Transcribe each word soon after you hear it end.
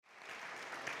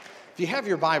If you have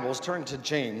your Bibles, turn to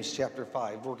James chapter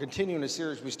 5. We're continuing a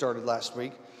series we started last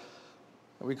week,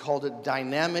 and we called it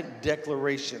Dynamic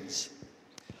Declarations.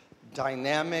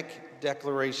 Dynamic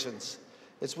Declarations.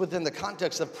 It's within the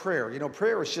context of prayer. You know,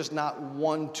 prayer is just not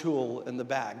one tool in the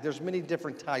bag. There's many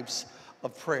different types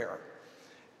of prayer.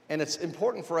 And it's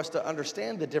important for us to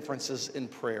understand the differences in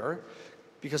prayer,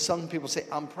 because some people say,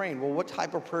 I'm praying. Well, what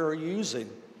type of prayer are you using?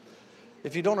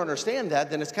 If you don't understand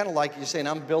that, then it's kind of like you're saying,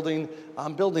 I'm building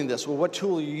this. Well, what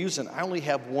tool are you using? I only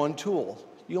have one tool.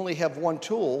 You only have one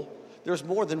tool. There's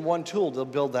more than one tool to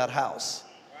build that house.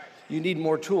 You need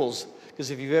more tools, because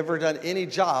if you've ever done any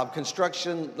job,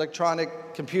 construction,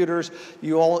 electronic, computers,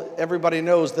 everybody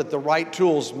knows that the right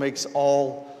tools makes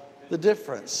all the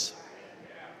difference.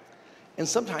 And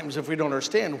sometimes if we don't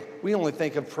understand, we only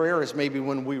think of prayer as maybe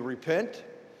when we repent,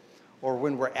 or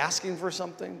when we're asking for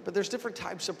something, but there's different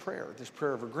types of prayer. There's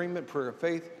prayer of agreement, prayer of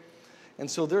faith. And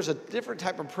so there's a different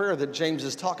type of prayer that James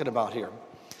is talking about here.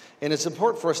 And it's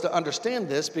important for us to understand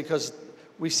this because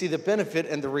we see the benefit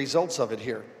and the results of it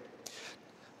here.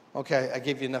 Okay, I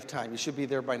gave you enough time. You should be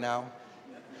there by now.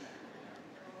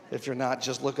 If you're not,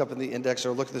 just look up in the index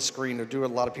or look at the screen or do what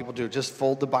a lot of people do. Just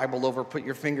fold the Bible over, put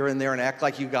your finger in there and act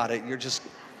like you got it. You're just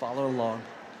following along.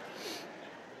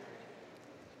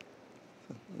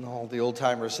 And all the old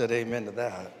timers said amen to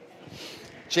that.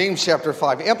 James chapter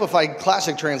 5, Amplified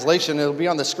Classic Translation. It'll be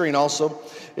on the screen also.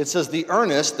 It says, the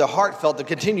earnest, the heartfelt, the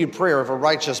continued prayer of a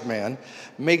righteous man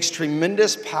makes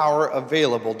tremendous power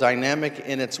available, dynamic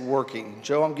in its working.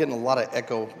 Joe, I'm getting a lot of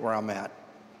echo where I'm at.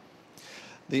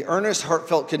 The earnest,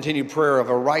 heartfelt, continued prayer of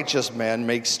a righteous man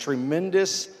makes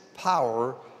tremendous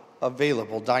power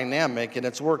available, dynamic in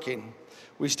its working.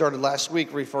 We started last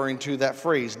week referring to that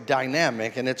phrase,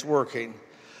 dynamic in its working.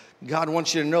 God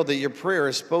wants you to know that your prayer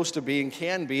is supposed to be and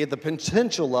can be the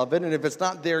potential of it. And if it's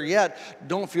not there yet,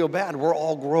 don't feel bad. We're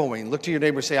all growing. Look to your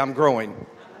neighbor and say, I'm growing.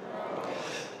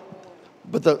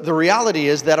 But the reality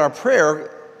is that our prayer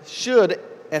should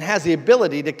and has the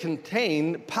ability to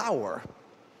contain power.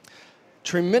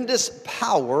 Tremendous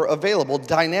power available,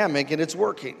 dynamic in its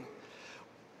working.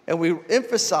 And we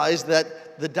emphasize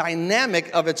that the dynamic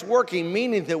of its working,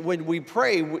 meaning that when we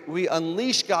pray, we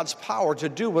unleash God's power to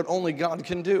do what only God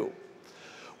can do.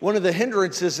 One of the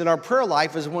hindrances in our prayer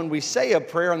life is when we say a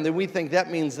prayer and then we think that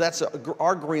means that's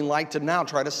our green light to now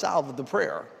try to solve the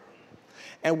prayer.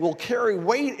 And we'll carry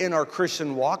weight in our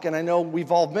Christian walk, and I know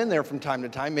we've all been there from time to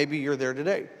time, maybe you're there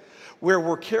today, where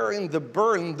we're carrying the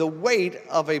burden, the weight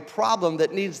of a problem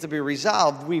that needs to be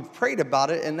resolved. We've prayed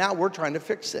about it, and now we're trying to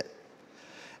fix it.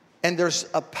 And there's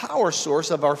a power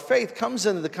source of our faith comes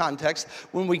into the context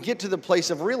when we get to the place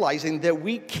of realizing that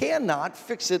we cannot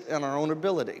fix it in our own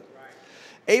ability. Right.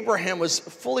 Abraham was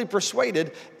fully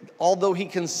persuaded, although he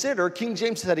considered, King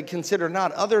James said he considered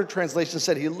not, other translations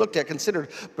said he looked at, considered,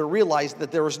 but realized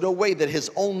that there was no way that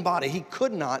his own body, he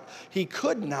could not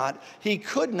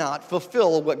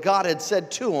fulfill what God had said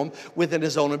to him within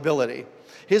his own ability.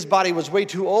 His body was way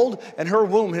too old, and her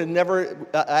womb had never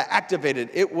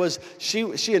activated.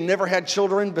 She had never had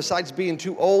children besides being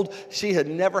too old. She had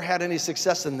never had any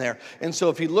success in there. And so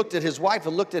if he looked at his wife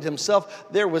and looked at himself,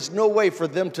 there was no way for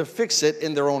them to fix it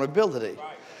in their own ability.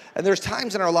 Right. And there's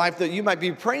times in our life that you might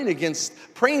be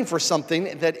praying for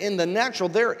something that in the natural,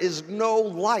 there is no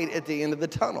light at the end of the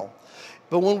tunnel.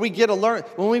 But when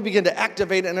we begin to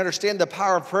activate and understand the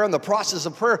power of prayer and the process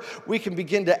of prayer, we can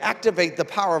begin to activate the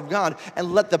power of God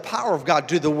and let the power of God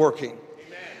do the working.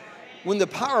 Amen. When the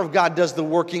power of God does the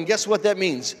working, guess what that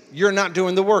means? You're not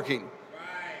doing the working.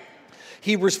 Right.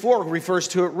 Hebrews 4 refers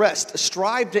to it rest.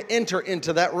 Strive to enter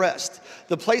into that rest.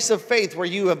 The place of faith where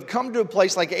you have come to a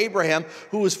place like Abraham,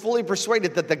 who was fully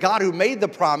persuaded that the God who made the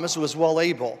promise was well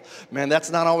able. Man,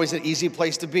 that's not always an easy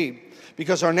place to be.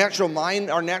 Because our natural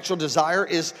mind, our natural desire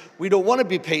is we don't want to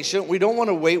be patient. We don't want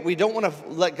to wait. We don't want to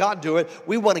let God do it.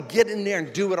 We want to get in there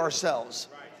and do it ourselves.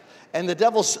 Right. And the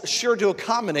devil's sure to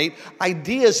accommodate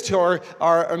ideas to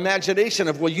our imagination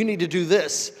of, well, you need to do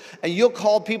this. And you'll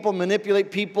call people, manipulate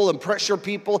people, and pressure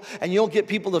people. And you'll get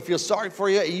people to feel sorry for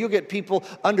you. And you'll get people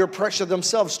under pressure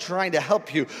themselves trying to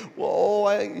help you. Well,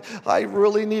 I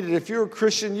really need it. If you're a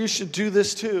Christian, you should do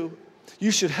this too.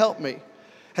 You should help me.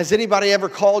 Has anybody ever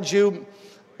called you,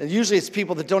 and usually it's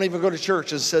people that don't even go to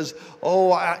church, and says,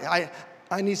 oh, I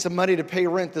need some money to pay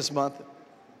rent this month,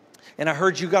 and I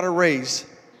heard you got a raise.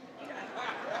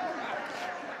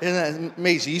 Isn't that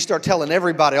amazing? You start telling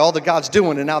everybody all that God's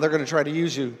doing, and now they're going to try to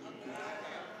use you.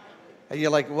 And you're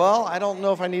like, well, I don't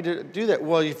know if I need to do that.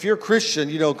 Well, if you're a Christian,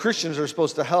 you know, Christians are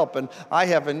supposed to help, and I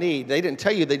have a need. They didn't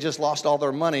tell you they just lost all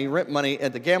their money, rent money,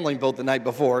 at the gambling boat the night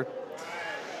before.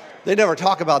 They never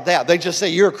talk about that. They just say,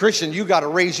 you're a Christian, you got a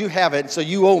raise, you have it, so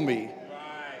you owe me.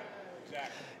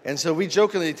 And so we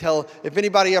jokingly tell, if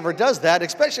anybody ever does that,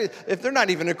 especially if they're not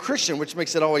even a Christian, which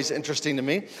makes it always interesting to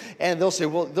me, and they'll say,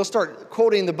 well, they'll start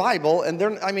quoting the Bible, and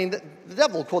the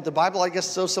devil will quote the Bible, I guess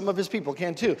so some of his people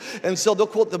can too. And so they'll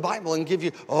quote the Bible and give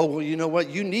you, oh, well, you know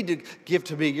what, you need to give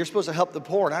to me. You're supposed to help the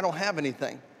poor, and I don't have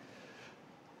anything.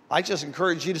 I just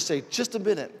encourage you to say, just a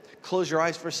minute, close your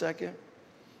eyes for a second.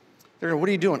 They're going, what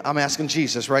are you doing? I'm asking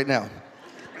Jesus right now.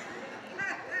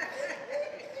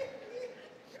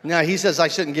 Now, he says I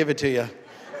shouldn't give it to you.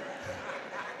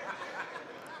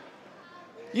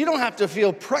 You don't have to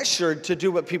feel pressured to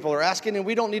do what people are asking, and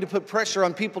we don't need to put pressure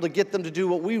on people to get them to do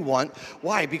what we want.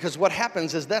 Why? Because what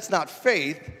happens is that's not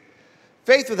faith.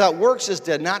 Faith without works is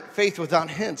dead, not faith without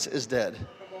hints is dead.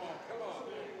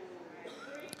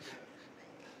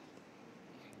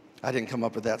 I didn't come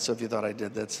up with that, so if you thought I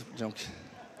did, that's a joke.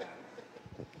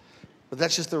 But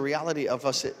that's just the reality of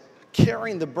us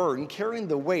carrying the burden, carrying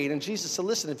the weight. And Jesus said,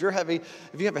 listen, if you have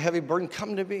a heavy burden,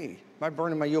 come to me. My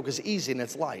burden and my yoke is easy and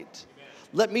it's light.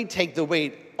 Let me take the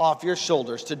weight off your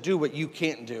shoulders to do what you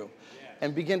can't do.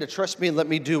 And begin to trust me and let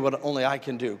me do what only I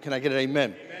can do. Can I get an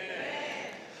amen?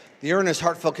 The earnest,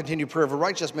 heartfelt, continued prayer of a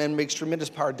righteous man makes tremendous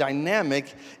power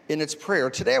dynamic in its prayer.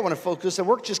 Today I want to focus, and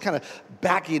we're just kind of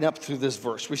backing up through this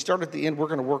verse. We start at the end. We're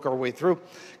going to work our way through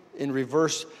in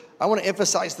reverse. I want to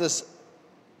emphasize this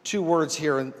two words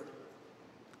here, and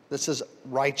this is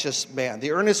righteous man.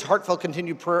 The earnest, heartfelt,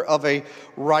 continued prayer of a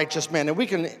righteous man. And we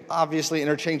can obviously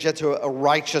interchange that to a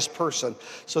righteous person.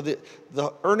 So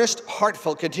the earnest,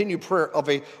 heartfelt, continued prayer of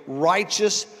a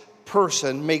righteous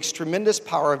person makes tremendous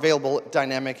power available,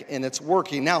 dynamic in its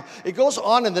working. Now, it goes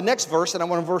on in the next verse, and I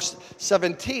want verse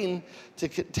 17 to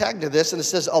tag to this, and it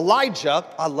says, Elijah,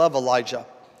 I love Elijah.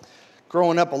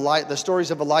 Growing up, the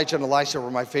stories of Elijah and Elisha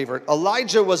were my favorite.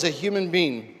 Elijah was a human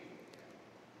being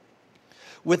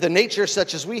with a nature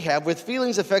such as we have, with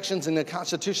feelings, affections, and a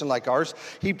constitution like ours.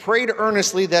 He prayed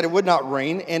earnestly that it would not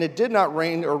rain, and it did not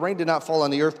rain, or rain did not fall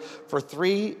on the earth for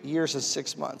 3 years and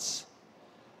 6 months.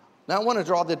 Now I want to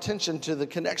draw the attention to the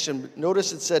connection.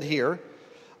 Notice it said here,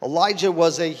 Elijah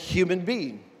was a human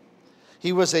being.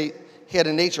 He had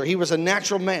a nature. He was a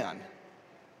natural man.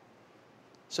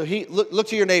 So look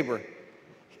to your neighbor.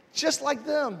 Just like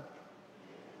them.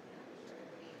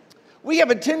 We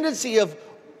have a tendency of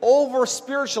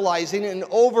over-spiritualizing and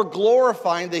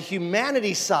over-glorifying the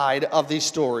humanity side of these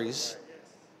stories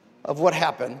of what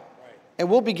happened. And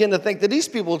we'll begin to think that these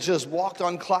people just walked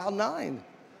on cloud nine.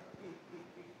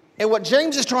 And what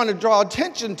James is trying to draw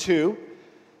attention to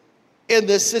in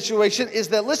this situation is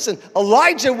that, listen,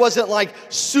 Elijah wasn't like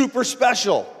super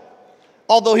special,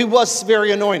 although he was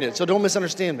very anointed, so don't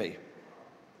misunderstand me.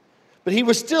 But he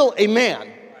was still a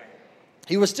man.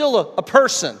 He was still a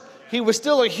person. He was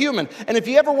still a human. And if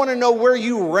you ever want to know where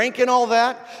you rank in all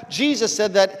that, Jesus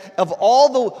said that of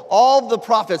all the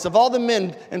prophets, of all the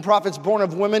men and prophets born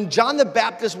of women, John the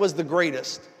Baptist was the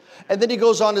greatest. And then he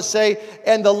goes on to say,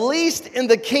 and the least in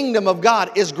the kingdom of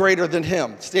God is greater than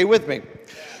him. Stay with me.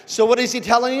 So what is he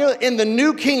telling you? In the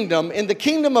new kingdom, in the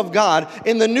kingdom of God,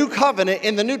 in the new covenant,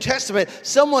 in the New Testament,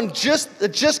 someone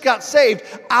that just got saved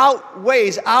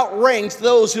outranks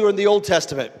those who are in the Old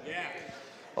Testament.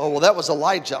 Oh, well, that was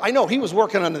Elijah. I know he was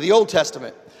working under the Old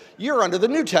Testament. You're under the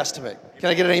New Testament. Can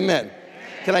I get an amen?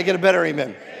 Can I get a better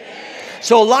amen?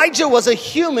 So Elijah was a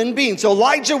human being. So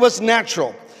Elijah was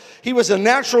natural. He was a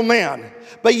natural man.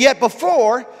 But yet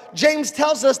before, James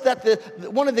tells us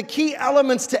that one of the key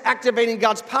elements to activating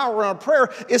God's power in our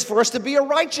prayer is for us to be a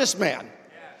righteous man.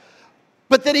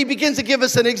 But then he begins to give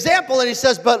us an example, and he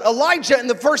says, but Elijah, and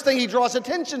the first thing he draws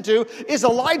attention to is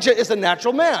Elijah is a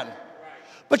natural man.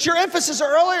 But your emphasis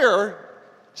earlier,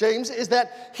 James, is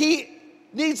that he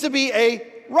needs to be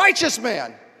a righteous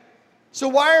man. So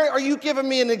why are you giving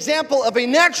me an example of a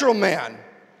natural man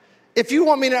if you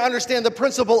want me to understand the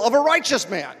principle of a righteous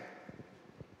man?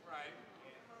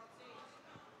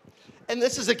 And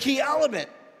this is a key element,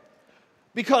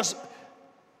 because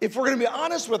if we're going to be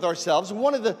honest with ourselves,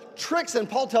 one of the tricks, and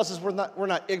Paul tells us we're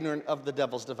not ignorant of the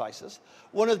devil's devices.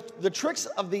 One of the tricks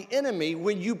of the enemy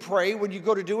when you pray, when you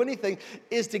go to do anything,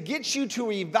 is to get you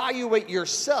to evaluate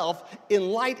yourself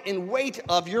in light and weight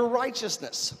of your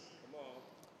righteousness.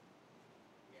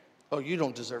 Oh, you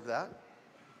don't deserve that.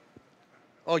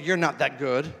 Oh, you're not that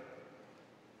good.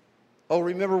 Oh,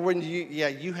 remember when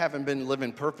you haven't been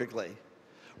living perfectly.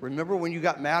 Remember when you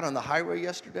got mad on the highway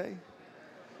yesterday?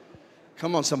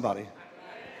 Come on, somebody.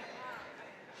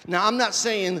 Now, I'm not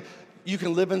saying you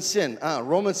can live in sin.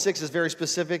 Romans 6 is very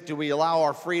specific. Do we allow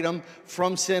our freedom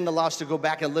from sin, allow us to go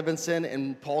back and live in sin?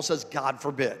 And Paul says, God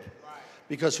forbid.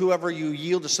 Because whoever you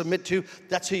yield to submit to,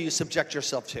 that's who you subject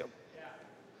yourself to.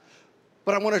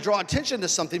 But I want to draw attention to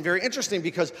something very interesting,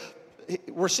 because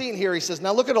we're seeing here, he says,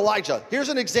 now look at Elijah. Here's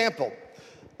an example.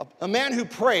 A man who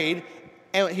prayed,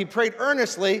 and he prayed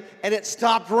earnestly, and it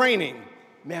stopped raining.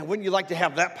 Man, wouldn't you like to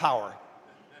have that power?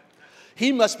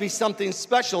 He must be something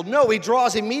special. No, he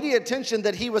draws immediate attention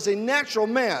that he was a natural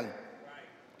man.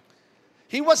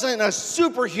 He wasn't a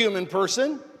superhuman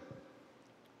person,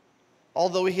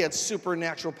 although he had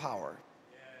supernatural power.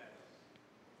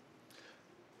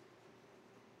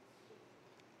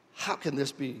 How can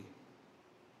this be?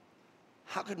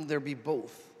 How can there be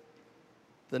both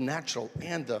the natural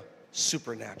and the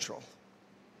supernatural?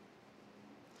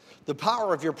 The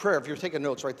power of your prayer, if you're taking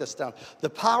notes, write this down. The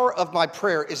power of my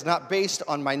prayer is not based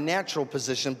on my natural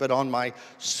position, but on my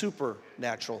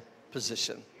supernatural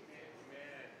position.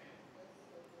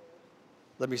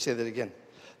 Let me say that again.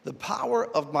 The power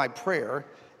of my prayer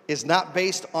is not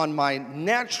based on my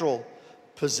natural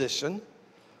position,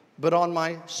 but on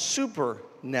my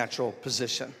supernatural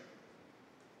position.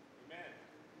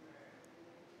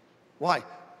 Why?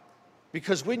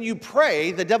 Because when you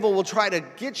pray, the devil will try to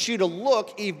get you to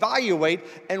look, evaluate,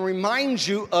 and remind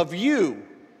you of you.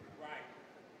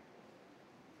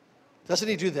 Doesn't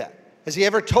he do that? Has he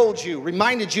ever told you,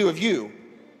 reminded you of you?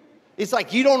 It's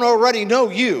like you don't already know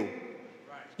you.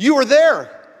 You were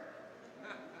there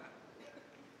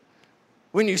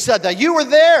when you said that. You were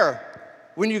there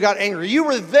when you got angry. You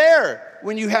were there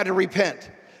when you had to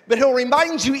repent. But he'll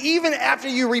remind you even after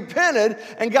you repented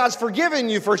and God's forgiven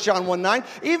you, 1 John 1:9.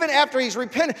 Even after he's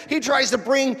repented, he tries to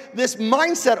bring this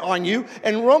mindset on you.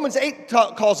 And Romans 8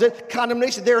 calls it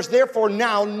condemnation. There is therefore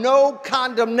now no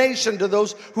condemnation to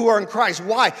those who are in Christ.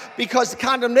 Why? Because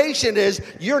condemnation is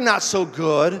you're not so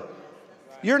good.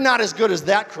 You're not as good as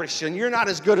that Christian. You're not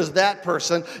as good as that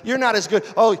person. You're not as good.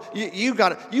 Oh, you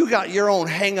got your own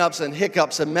hang-ups and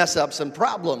hiccups and mess-ups and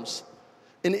problems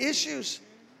and issues.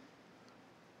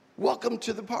 Welcome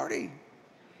to the party.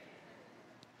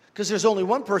 Because there's only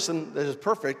one person that is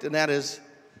perfect, and that is,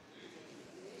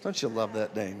 don't you love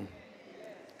that name?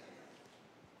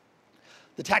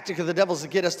 The tactic of the devil is to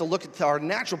get us to look at our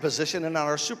natural position and not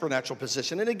our supernatural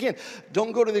position. And again,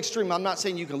 don't go to the extreme. I'm not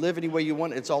saying you can live any way you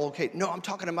want. It's all okay. No, I'm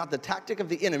talking about the tactic of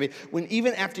the enemy. When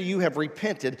even after you have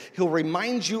repented, he'll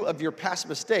remind you of your past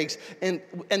mistakes. And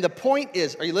the point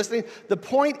is, are you listening? The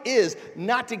point is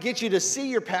not to get you to see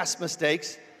your past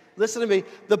mistakes. Listen to me.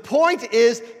 The point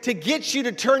is to get you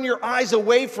to turn your eyes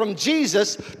away from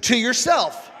Jesus to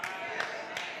yourself.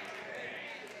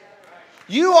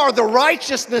 You are the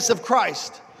righteousness of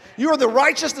Christ. You are the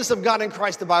righteousness of God in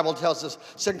Christ, the Bible tells us,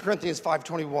 2 Corinthians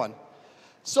 5:21.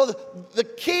 So the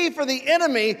key for the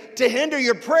enemy to hinder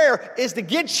your prayer is to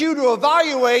get you to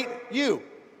evaluate you.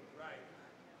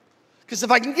 Because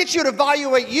if I can get you to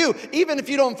evaluate you, even if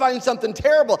you don't find something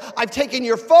terrible, I've taken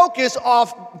your focus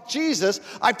off Jesus.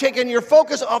 I've taken your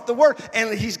focus off the Word,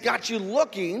 and he's got you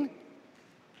looking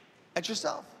at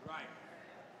yourself. Right.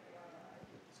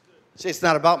 See, it's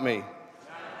not about me.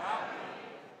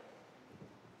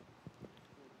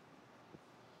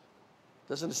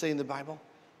 Doesn't it say in the Bible,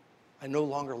 I no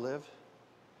longer live,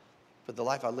 but the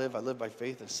life I live by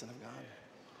faith in the Son of God?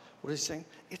 What is he saying?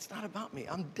 It's not about me.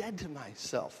 I'm dead to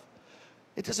myself.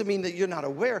 It doesn't mean that you're not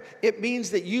aware. It means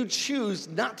that you choose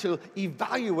not to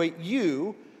evaluate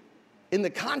you in the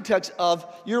context of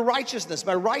your righteousness.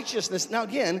 My righteousness. Now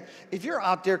again, if you're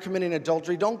out there committing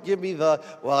adultery, don't give me the,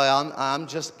 well, I'm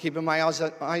just keeping my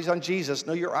eyes on Jesus.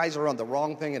 No, your eyes are on the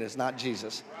wrong thing, and it's not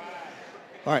Jesus.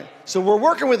 All right, so we're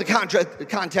working with the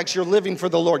context. You're living for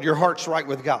the Lord. Your heart's right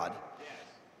with God.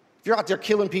 If you're out there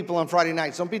killing people on Friday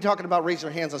nights, don't be talking about raise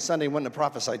your hands on Sunday and when to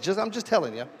prophesy. I'm just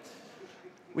telling you.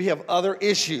 We have other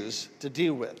issues to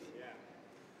deal with.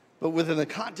 But within the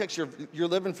context you're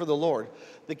living for the Lord,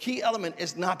 the key element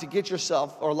is not to get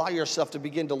yourself or allow yourself to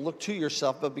begin to look to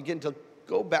yourself, but begin to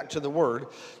go back to the Word.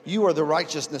 You are the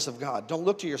righteousness of God. Don't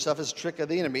look to yourself as a trick of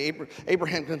the enemy.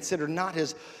 Abraham considered not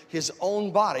his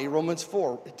own body, Romans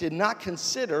 4. Did not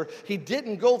consider, he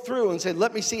didn't go through and say,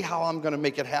 let me see how I'm going to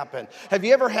make it happen. Have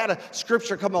you ever had a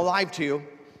scripture come alive to you?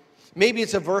 Maybe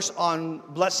it's a verse on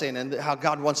blessing and how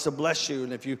God wants to bless you.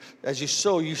 And as you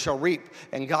sow, you shall reap.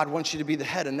 And God wants you to be the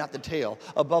head and not the tail.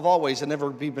 Above always and never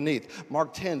be beneath.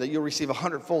 Mark 10, that you'll receive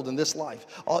 100-fold in this life.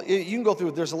 You can go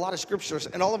through, there's a lot of scriptures.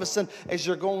 And all of a sudden, as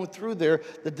you're going through there,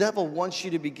 the devil wants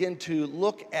you to begin to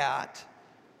look at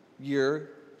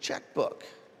your checkbook.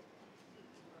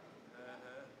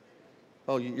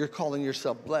 Oh, you're calling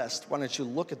yourself blessed. Why don't you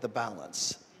look at the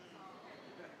balance?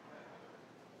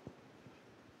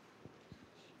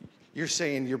 You're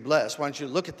saying you're blessed. Why don't you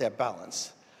look at that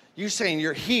balance? You're saying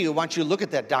you're healed. Why don't you look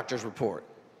at that doctor's report?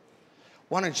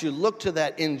 Why don't you look to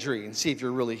that injury and see if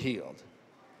you're really healed?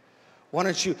 Why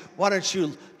don't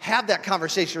you have that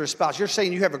conversation with your spouse? You're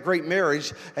saying you have a great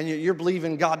marriage and you're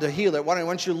believing God to heal it. Why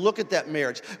don't you look at that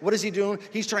marriage? What is he doing?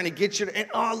 He's trying to get you to, and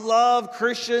I love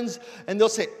Christians. And they'll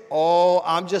say, oh,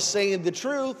 I'm just saying the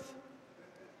truth.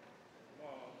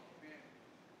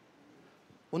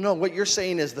 Well, no, what you're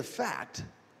saying is the fact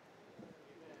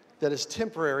that is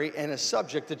temporary and is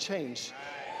subject to change.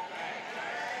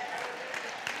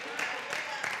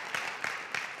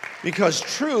 Because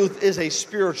truth is a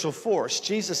spiritual force.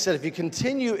 Jesus said, if you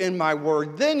continue in my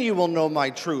word, then you will know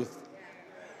my truth.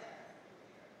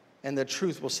 And the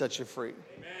truth will set you free.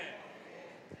 Amen.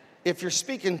 If you're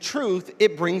speaking truth,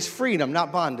 it brings freedom,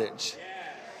 not bondage.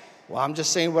 Yeah. Well, I'm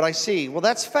just saying what I see. Well,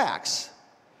 that's facts.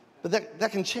 But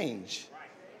that can change.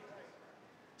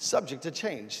 Subject to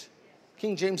change.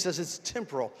 King James says it's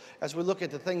temporal. As we look at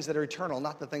the things that are eternal,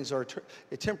 not the things that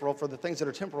are temporal, for the things that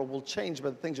are temporal will change,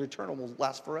 but the things that are eternal will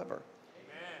last forever.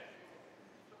 Amen.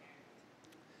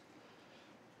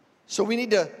 So we need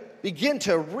to begin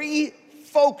to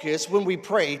refocus when we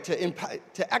pray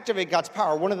to activate God's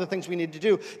power. One of the things we need to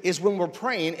do is when we're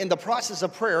praying, in the process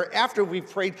of prayer, after we've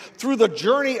prayed, through the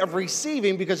journey of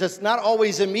receiving, because it's not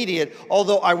always immediate,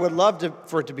 although I would love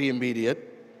for it to be immediate.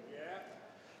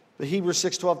 The Hebrews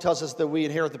 6:12 tells us that we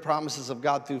inherit the promises of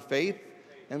God through faith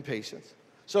and patience.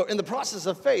 So in the process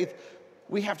of faith,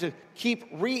 we have to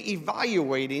keep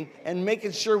reevaluating and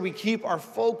making sure we keep our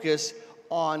focus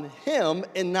on him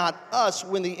and not us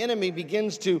when the enemy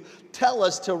begins to tell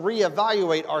us to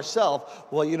reevaluate ourselves.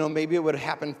 Well, you know, maybe it would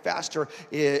happen faster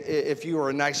if you were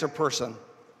a nicer person.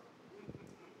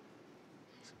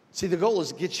 See, the goal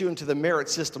is to get you into the merit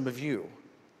system of you.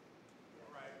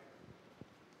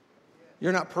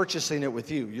 You're not purchasing it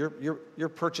with you. You're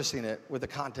purchasing it with the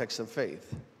context of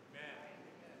faith.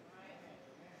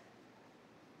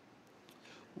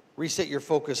 Reset your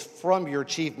focus from your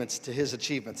achievements to his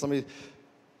achievements. Let me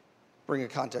bring a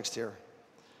context here.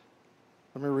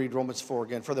 Let me read Romans 4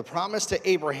 again. For the promise to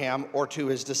Abraham or to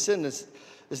his descendants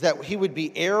is that he would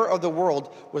be heir of the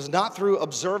world was not through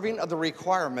observing of the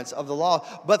requirements of the law,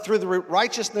 but through the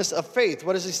righteousness of faith.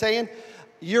 What is he saying?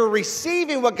 You're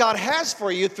receiving what God has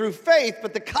for you through faith,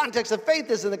 but the context of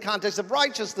faith is in the context of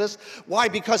righteousness. Why?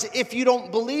 Because if you don't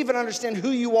believe and understand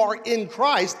who you are in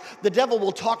Christ, the devil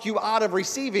will talk you out of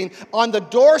receiving. On the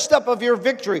doorstep of your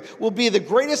victory will be the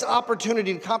greatest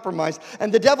opportunity to compromise,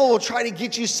 and the devil will try to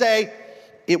get you to say,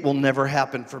 it will never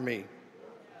happen for me.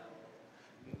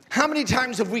 How many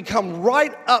times have we come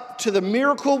right up to the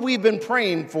miracle we've been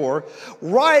praying for,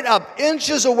 right up,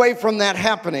 inches away from that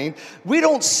happening? We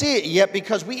don't see it yet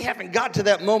because we haven't got to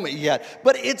that moment yet,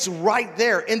 but it's right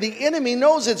there, and the enemy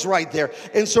knows it's right there.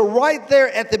 And so right there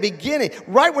at the beginning,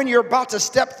 right when you're about to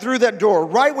step through that door,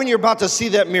 right when you're about to see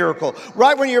that miracle,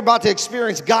 right when you're about to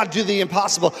experience God do the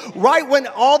impossible, right when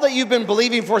all that you've been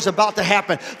believing for is about to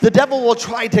happen, the devil will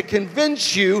try to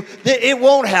convince you that it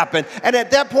won't happen. And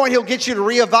at that point, he'll get you to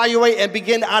reevaluate and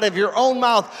begin out of your own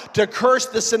mouth to curse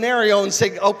the scenario and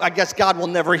say, oh, I guess God will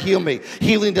never heal me.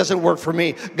 Healing doesn't work for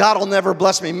me. God will never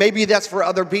bless me. Maybe that's for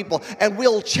other people. And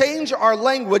we'll change our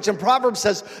language. And Proverbs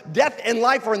says, death and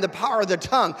life are in the power of the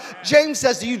tongue. James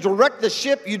says, you direct the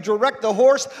ship, you direct the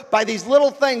horse by these little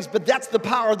things, but that's the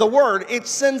power of the word. It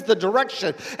sends the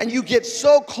direction. And you get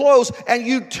so close and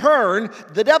you turn.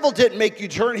 The devil didn't make you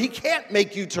turn. He can't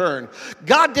make you turn.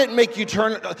 God didn't make you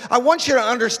turn. I want you to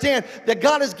understand that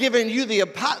God has given you the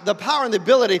power and the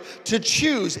ability to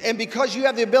choose. And because you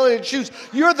have the ability to choose,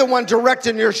 you're the one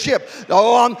directing your ship.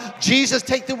 Oh, Jesus,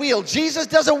 take the wheel. Jesus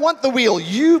doesn't want the wheel.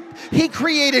 He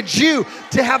created you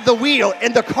to have the wheel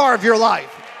in the car of your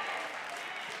life.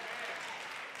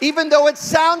 Even though it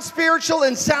sounds spiritual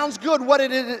and sounds good, what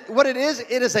it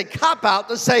is a cop-out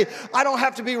to say, I don't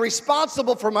have to be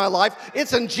responsible for my life.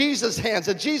 It's in Jesus' hands.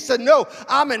 And Jesus said, no,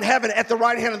 I'm in heaven at the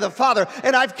right hand of the Father,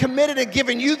 and I've committed and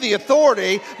given you the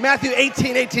authority, Matthew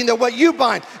 18:18, that what you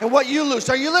bind and what you loose.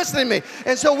 Are you listening to me?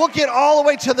 And so we'll get all the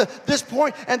way to this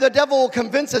point, and the devil will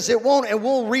convince us it won't, and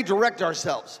we'll redirect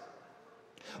ourselves.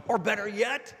 Or better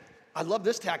yet, I love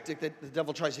this tactic that the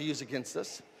devil tries to use against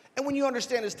us. And when you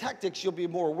understand his tactics, you'll be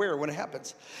more aware when it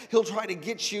happens. He'll try to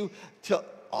get you to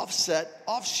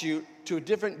offshoot to a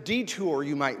different detour,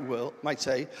 you might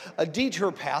say, a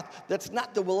detour path that's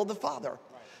not the will of the Father.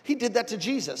 Right. He did that to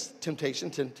Jesus. Temptation,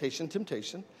 temptation,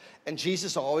 temptation. And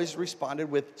Jesus always responded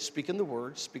with speaking the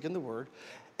word, speaking the word.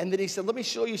 And then he said, let me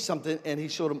show you something. And he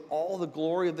showed him all the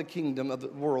glory of the kingdom of the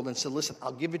world and said, listen,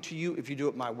 I'll give it to you if you do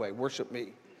it my way. Worship me.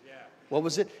 Yeah. What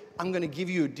was it? I'm going to give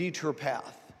you a detour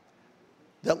path.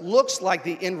 that looks like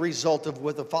the end result of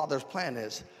what the Father's plan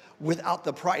is without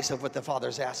the price of what the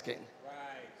Father's asking.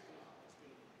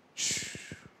 Right.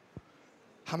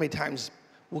 How many times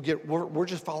we're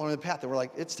just following the path and we're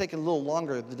like, it's taking a little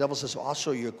longer. The devil says, well, I'll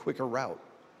show you a quicker route.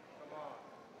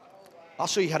 I'll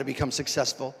show you how to become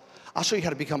successful. I'll show you how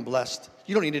to become blessed.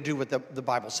 You don't need to do what the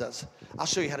Bible says. I'll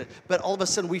show you how to. But all of a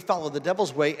sudden, we follow the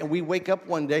devil's way, and we wake up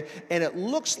one day, and it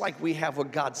looks like we have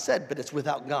what God said, but it's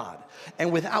without God.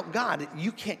 And without God,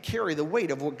 you can't carry the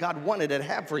weight of what God wanted to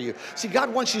have for you. See,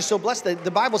 God wants you so blessed that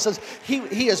the Bible says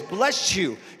He has blessed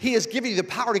you. He has given you the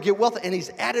power to get wealth, and He's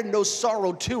added no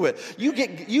sorrow to it. You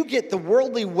get the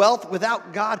worldly wealth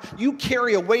without God. You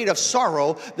carry a weight of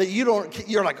sorrow that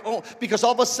you're like, oh, because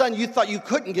all of a sudden you thought you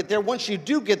couldn't get there. Once you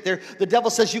do get there, the devil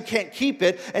says you can't keep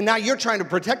it, and now you're trying to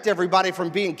protect everybody from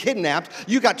being kidnapped.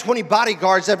 You got 20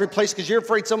 bodyguards every place because you're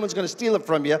afraid someone's going to steal it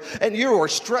from you, and you are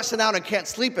stressing out and can't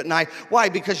sleep at night. Why?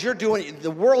 Because you're doing it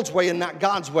the world's way and not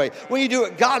God's way. When you do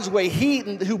it God's way, He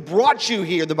who brought you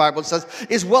here, the Bible says,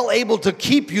 is well able to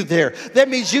keep you there. That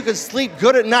means you can sleep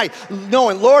good at night,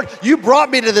 knowing, Lord, you brought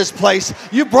me to this place.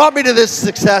 You brought me to this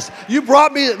success. You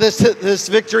brought me to this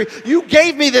victory. You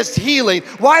gave me this healing.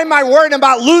 Why am I worried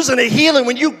about losing a healing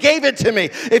when you gave it to me?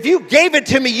 If you gave it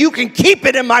to me, you can keep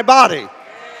it in my body.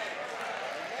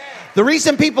 The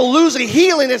reason people lose a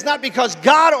healing is not because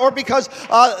God or because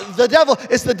the devil.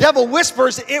 It's the devil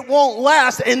whispers, it won't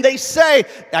last. And they say,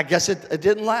 I guess it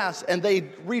didn't last. And they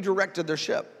redirected their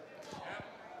ship.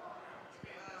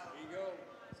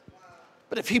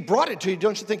 But if He brought it to you,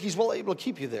 don't you think He's well able to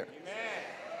keep you there?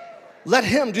 Let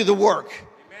Him do the work.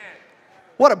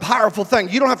 What a powerful thing.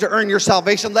 You don't have to earn your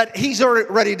salvation. He's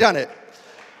already done it.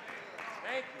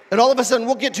 And all of a sudden,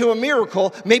 we'll get to a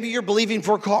miracle. Maybe you're believing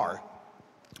for a car.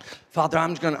 Father,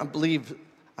 I believe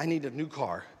I need a new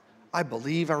car. I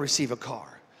believe I receive a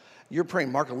car. You're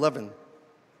praying, Mark 11.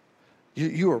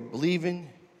 You are believing,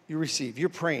 you receive. You're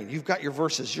praying. You've got your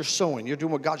verses. You're sowing. You're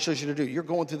doing what God shows you to do. You're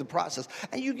going through the process.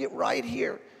 And you get right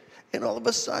here. And all of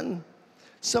a sudden,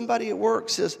 somebody at work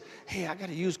says, hey, I got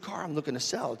a used car I'm looking to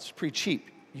sell. It's pretty cheap.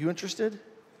 You interested?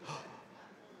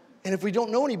 And if we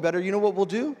don't know any better, you know what we'll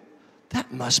do?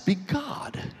 That must be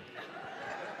God.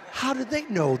 How did they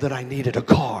know that I needed a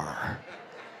car?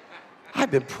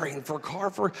 I've been praying for a car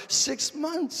for 6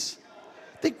 months.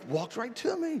 They walked right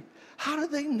to me. How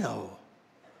did they know?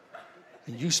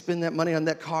 And you spend that money on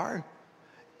that car,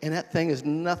 and that thing is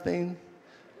nothing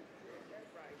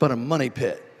but a money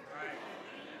pit.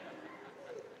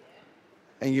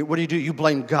 And what do? You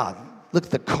blame God. Look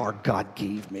at the car God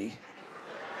gave me.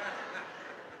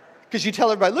 Because you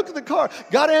tell everybody, look at the car.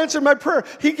 God answered my prayer.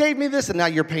 He gave me this, and now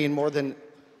you're paying more than.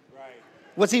 Right.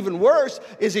 What's even worse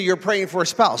is that you're praying for a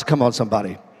spouse. Come on,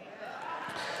 somebody.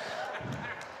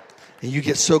 And you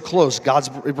get so close. God's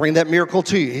bringing that miracle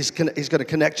to you. He's going to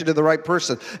connect you to the right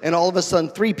person. And all of a sudden,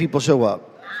 3 people show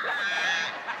up.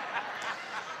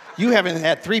 You haven't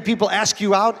had 3 people ask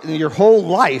you out in your whole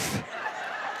life.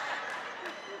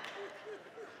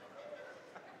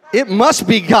 It must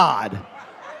be God.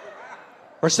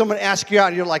 Or someone asks you out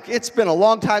and you're like, it's been a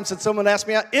long time since someone asked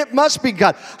me out. It must be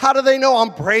God. How do they know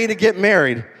I'm praying to get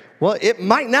married? Well, it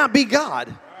might not be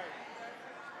God.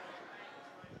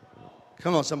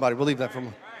 Come on, somebody, believe that for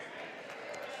me.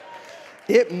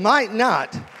 It might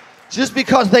not. Just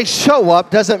because they show up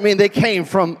doesn't mean they came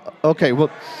from, okay, well.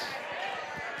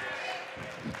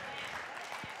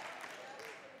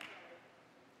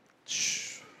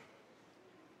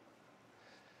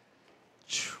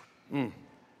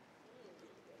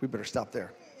 We better stop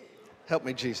there. Help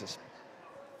me, Jesus.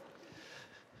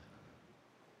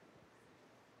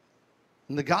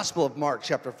 In the Gospel of Mark,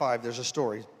 chapter 5, there's a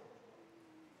story.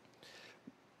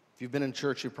 If you've been in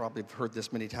church, you probably have heard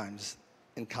this many times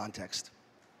in context.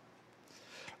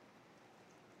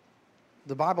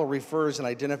 The Bible refers and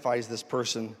identifies this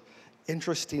person,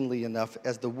 interestingly enough,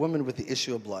 as the woman with the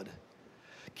issue of blood.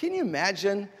 Can you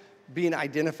imagine being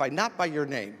identified not by your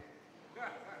name?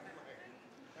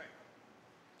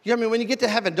 You know what I mean? When you get to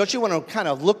heaven, don't you want to kind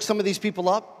of look some of these people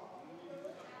up?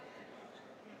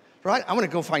 Right? I want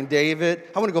to go find David.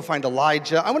 I want to go find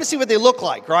Elijah. I want to see what they look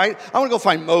like, right? I want to go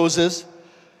find Moses.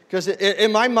 Because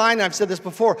in my mind, I've said this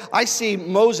before, I see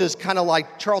Moses kind of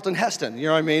like Charlton Heston. You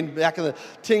know what I mean? Back in the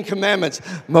 10 Commandments.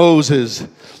 Moses,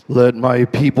 let my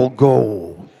people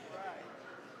go.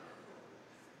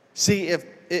 See,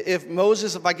 if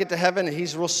Moses, if I get to heaven and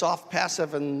he's real soft,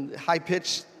 passive, and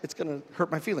high-pitched, it's going to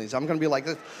hurt my feelings. I'm going to be like,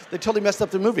 they totally messed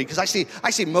up the movie because I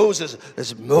see Moses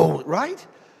as right?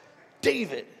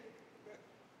 David.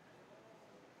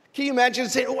 Can you imagine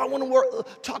saying, oh, I want to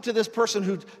talk to this person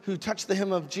who touched the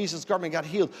hem of Jesus' garment and got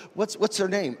healed. What's her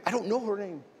name? I don't know her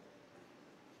name.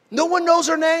 No one knows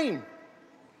her name.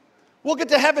 We'll get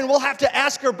to heaven, we'll have to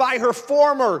ask her by her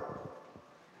former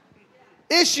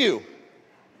issue.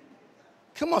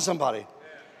 Come on, somebody.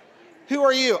 Who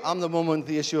are you? I'm the woman with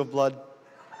the issue of blood.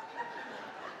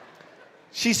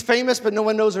 She's famous, but no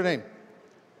one knows her name.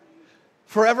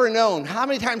 Forever known. How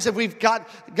many times have we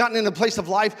gotten in a place of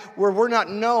life where we're not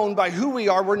known by who we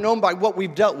are, we're known by what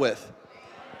we've dealt with?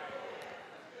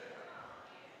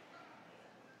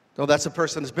 Oh, that's a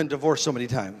person that's been divorced so many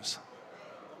times.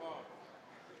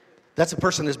 That's a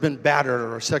person that's been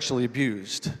battered or sexually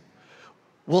abused.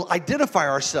 We'll identify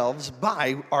ourselves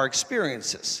by our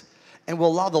experiences, and we'll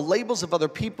allow the labels of other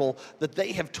people that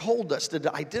they have told us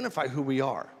to identify who we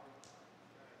are.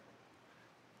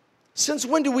 Since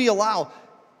when do we allow,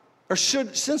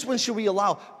 since when should we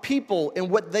allow people and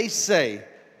what they say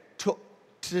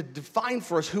to define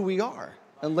for us who we are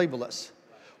and label us?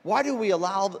 Why do we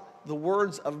allow the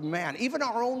words of man, even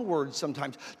our own words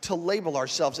sometimes, to label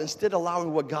ourselves instead of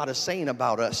allowing what God is saying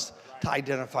about us to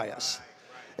identify us?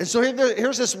 And so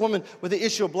here's this woman with the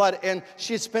issue of blood, and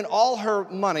she had spent all her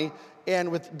money and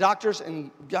with doctors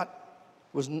and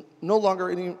was no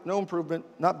longer no improvement,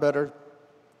 not better.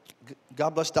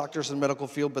 God bless doctors in the medical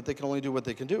field, but they can only do what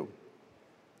they can do.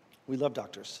 We love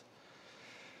doctors.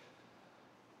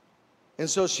 And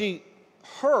so she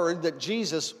heard that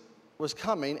Jesus was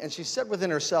coming, and she said within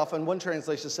herself, and one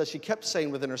translation says she kept saying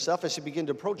within herself as she began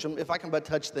to approach him, if I can but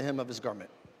touch the hem of his garment,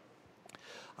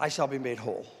 I shall be made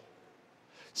whole.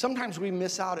 Sometimes we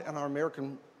miss out on our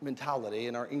American mentality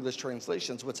and our English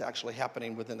translations, what's actually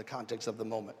happening within the context of the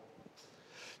moment.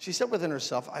 She said within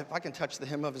herself, if I can touch the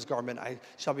hem of his garment, I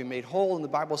shall be made whole. And the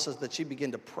Bible says that she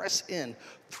began to press in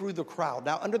through the crowd.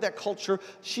 Now, under that culture,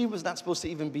 she was not supposed to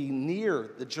even be near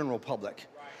the general public,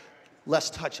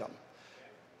 lest touch him.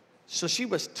 So she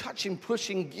was touching,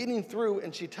 pushing, getting through,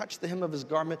 and she touched the hem of his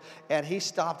garment, and he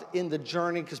stopped in the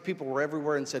journey because people were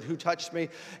everywhere and said, who touched me?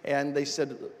 And they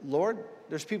said, Lord,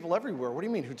 there's people everywhere. What do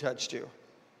you mean, who touched you?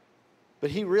 But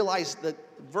he realized that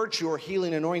virtue or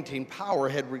healing anointing power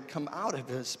had come out of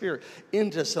his spirit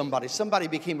into somebody. Somebody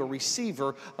became a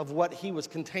receiver of what he was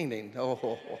containing.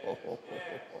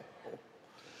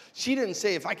 She didn't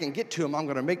say, if I can get to him, I'm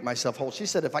going to make myself whole. She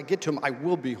said, if I get to him, I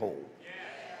will be whole.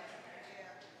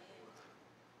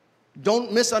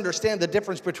 Don't misunderstand the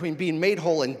difference between being made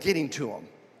whole and getting to him.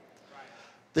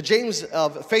 The James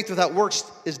of faith without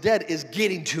works is dead is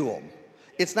getting to him.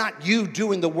 It's not you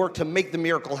doing the work to make the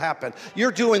miracle happen.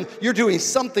 You're doing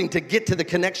something to get to the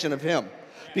connection of him.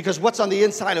 Because what's on the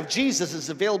inside of Jesus is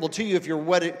available to you if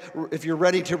you're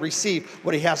ready to receive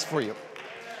what he has for you.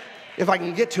 If I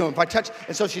can get to him, if I touch,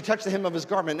 and so she touched the hem of his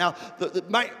garment. Now,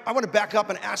 I want to back up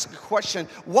and ask a question.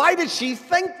 Why did she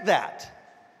think that?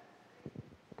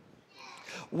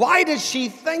 Why did she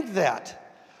think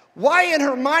that? Why in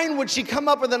her mind would she come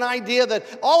up with an idea that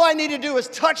all I need to do is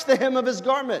touch the hem of his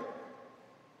garment?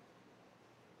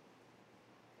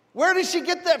 Where did she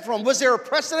get that from? Was there a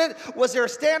precedent? Was there a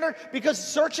standard? Because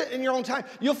search it in your own time.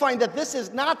 You'll find that this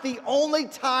is not the only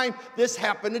time this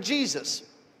happened to Jesus.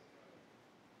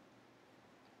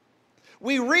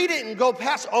 We read it and go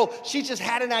past, oh, she just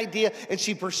had an idea and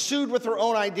she pursued with her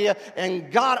own idea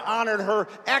and God honored her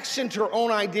action to her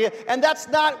own idea. And that's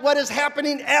not what is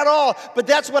happening at all. But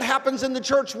that's what happens in the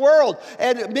church world.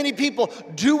 And many people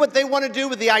do what they want to do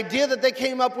with the idea that they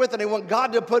came up with, and they want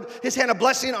God to put his hand of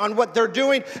blessing on what they're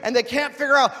doing, and they can't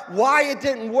figure out why it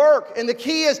didn't work. And the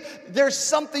key is there's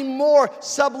something more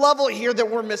sub-level here that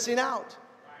we're missing out.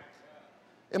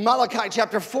 In Malachi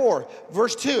chapter 4,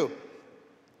 verse 2,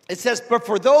 it says, but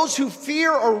for those who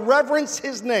fear or reverence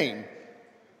his name,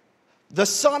 the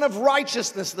Son of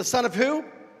Righteousness, the Son of who?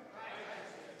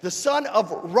 The Son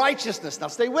of Righteousness. Now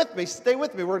stay with me,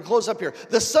 we're going to close up here.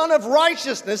 The Son of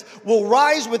Righteousness will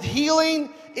rise with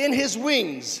healing in his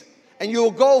wings, and you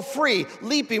will go free,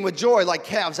 leaping with joy like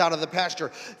calves out of the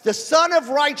pasture. The Son of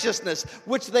Righteousness,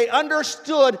 which they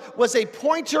understood was a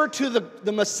pointer to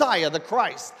the Messiah, the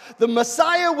Christ. The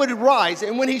Messiah would rise,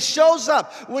 and when he shows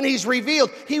up, when he's revealed,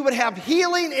 he would have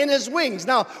healing in his wings.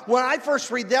 Now, when I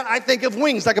first read that, I think of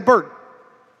wings like a bird.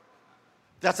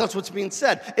 That's not what's being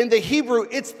said. In the Hebrew,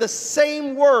 it's the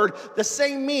same word, the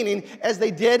same meaning as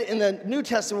they did in the New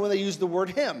Testament when they used the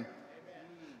word him.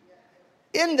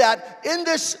 In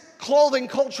this clothing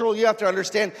cultural, you have to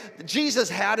understand, Jesus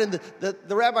had, and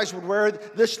the rabbis would wear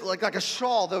this like a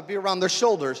shawl that would be around their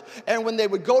shoulders. And when they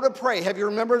would go to pray, have you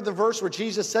remembered the verse where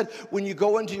Jesus said, when you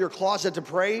go into your closet to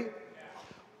pray,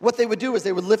 what they would do is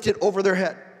they would lift it over their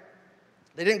head.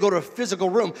 They didn't go to a physical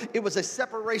room. It was a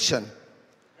separation.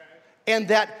 And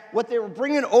that what they were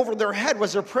bringing over their head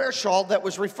was their prayer shawl that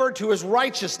was referred to as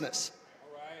righteousness.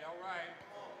 All right.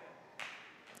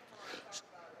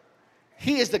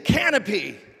 He is the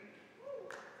canopy,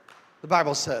 the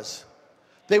Bible says.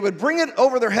 They would bring it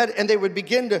over their head and they would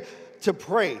begin to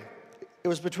pray. It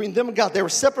was between them and God. They were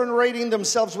separating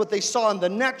themselves what they saw in the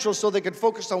natural so they could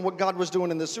focus on what God was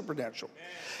doing in the supernatural.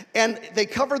 And they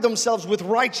covered themselves with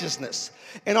righteousness.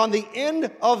 And on the end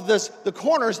of the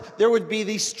corners, there would be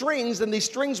these strings, and these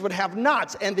strings would have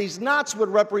knots. And these knots would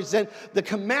represent the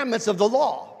commandments of the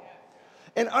law.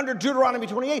 And under Deuteronomy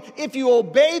 28, if you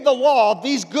obey the law,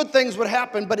 these good things would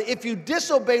happen. But if you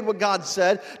disobeyed what God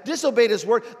said, disobeyed his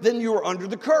word, then you were under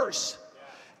the curse.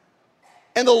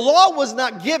 And the law was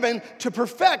not given to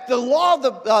perfect. The law,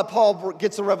 Paul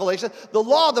gets the revelation, the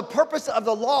law, the purpose of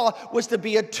the law was to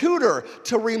be a tutor,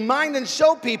 to remind and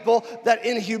show people that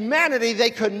in humanity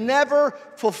they could never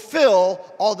fulfill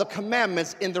all the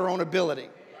commandments in their own ability.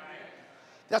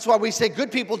 That's why we say good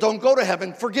people don't go to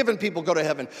heaven, forgiven people go to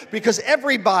heaven, because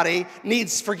everybody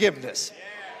needs forgiveness.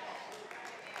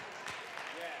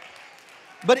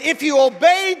 But if you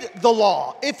obeyed the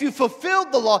law, if you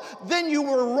fulfilled the law, then you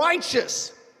were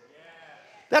righteous.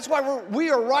 That's why we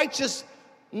are righteous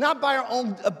not by our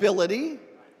own ability.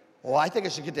 Oh, I think I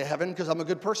should get to heaven because I'm a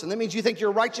good person. That means you think you're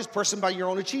a righteous person by your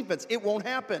own achievements. It won't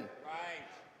happen.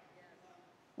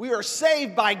 We are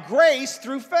saved by grace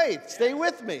through faith. Stay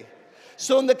with me.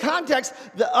 So in the context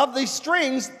of these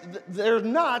strings, they're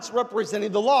knots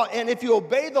representing the law. And if you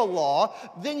obey the law,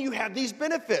 then you have these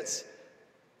benefits.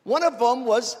 One of them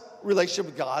was relationship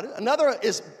with God. Another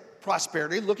is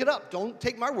prosperity. Look it up. Don't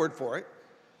take my word for it.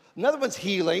 Another one's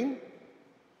healing.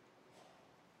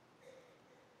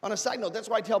 On a side note, that's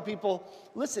why I tell people,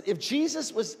 listen, if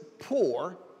Jesus was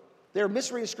poor, they're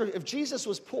misreading Scripture. If Jesus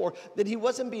was poor, then he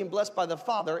wasn't being blessed by the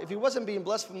Father. If he wasn't being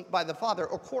blessed by the Father,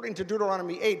 according to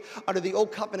Deuteronomy 8, under the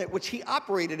Old Covenant, which he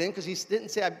operated in, because he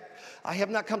didn't say, I have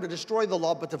not come to destroy the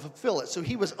law, but to fulfill it. So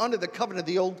he was under the covenant,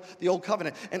 the old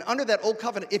covenant. And under that old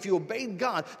covenant, if you obeyed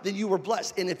God, then you were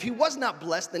blessed. And if he was not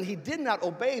blessed, then he did not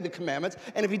obey the commandments.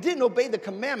 And if he didn't obey the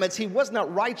commandments, he was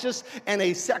not righteous and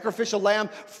a sacrificial lamb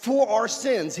for our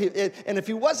sins. And if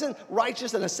he wasn't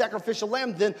righteous and a sacrificial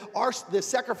lamb, then the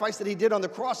sacrifice that he did on the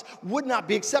cross would not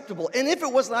be acceptable. And if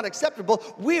it was not acceptable,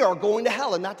 we are going to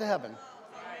hell and not to heaven.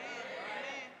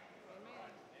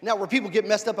 Now, where people get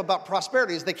messed up about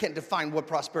prosperity is they can't define what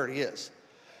prosperity is.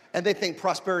 And they think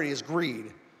prosperity is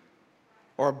greed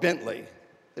or a Bentley.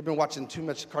 They've been watching too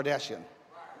much Kardashian.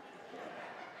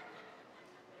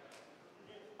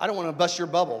 I don't want to bust your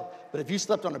bubble, but if you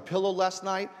slept on a pillow last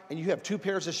night and you have 2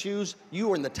 pairs of shoes,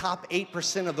 you are in the top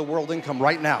 8% of the world income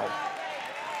right now.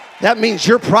 That means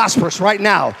you're prosperous right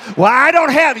now. Well, I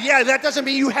don't have. Yeah, that doesn't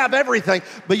mean you have everything.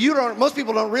 But you don't. Most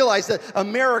people don't realize that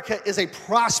America is a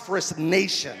prosperous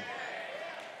nation.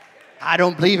 I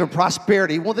don't believe in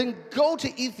prosperity. Well, then go to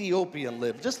Ethiopia and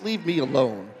live. Just leave me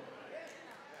alone.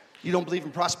 You don't believe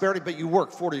in prosperity, but you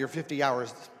work 40 or 50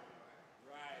 hours.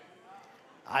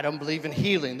 I don't believe in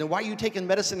healing. Then why are you taking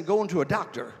medicine and going to a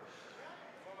doctor?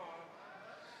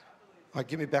 All right,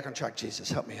 get me back on track,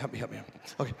 Jesus. Help me.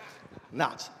 Okay,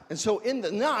 knots. And so in the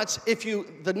knots,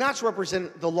 the knots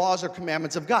represent the laws or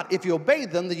commandments of God. If you obey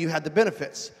them, then you had the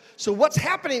benefits. So what's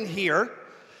happening here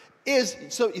is,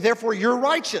 so therefore you're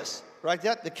righteous, right?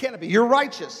 The canopy, you're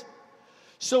righteous.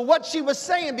 So what she was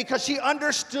saying, because she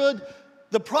understood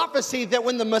the prophecy that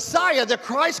when the Messiah, the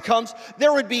Christ comes,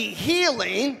 there would be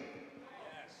healing.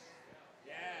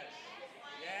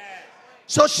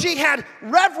 So she had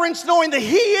reverence knowing that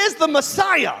he is the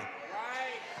Messiah.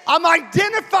 I'm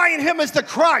identifying him as the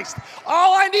Christ.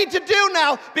 All I need to do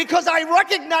now, because I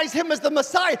recognize him as the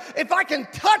Messiah, if I can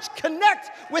connect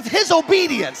with his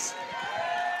obedience.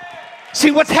 See,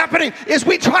 what's happening is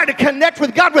we try to connect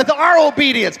with God with our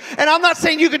obedience. And I'm not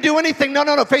saying you can do anything. No.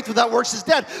 Faith without works is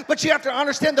dead. But you have to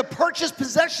understand the purchased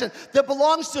possession that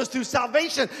belongs to us through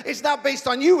salvation is not based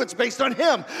on you. It's based on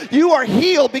him. You are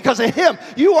healed because of him.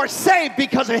 You are saved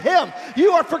because of him.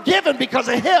 You are forgiven because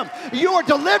of him. You are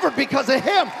delivered because of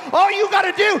him. All you got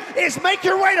to do is make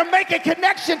your way to make a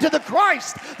connection to the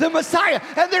Christ, the Messiah.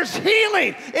 And there's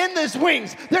healing in his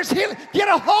wings. There's healing. Get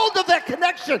a hold of that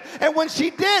connection. And when she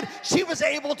did, she was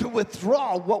able to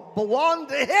withdraw what belonged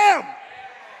to him.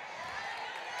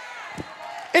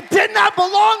 It did not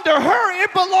belong to her.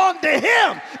 It belonged to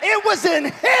him. It was in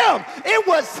him. It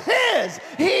was his.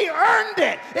 He earned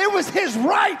it. It was his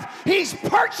right. He's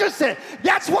purchased it.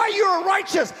 That's why you're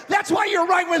righteous. That's why you're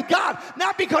right with God.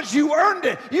 Not because you earned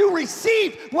it. You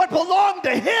received what belonged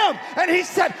to him. And he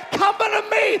said, come unto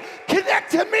me.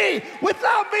 Connect to me.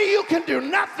 Without me, you can do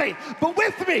nothing. But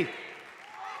with me.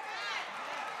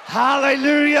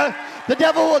 Hallelujah. The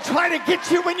devil will try to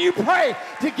get you when you pray,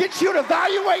 to get you to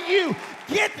evaluate you.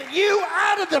 Get you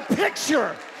out of the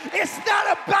picture. It's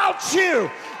not about you.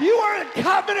 You are in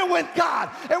covenant with God.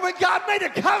 And when God made a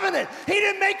covenant, he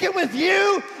didn't make it with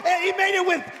you, and he made it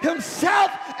with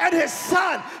himself and his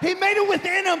son. He made it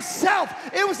within himself.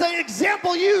 It was an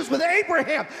example used with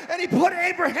Abraham. And he put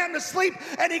Abraham to sleep,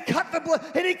 and he cut the blood,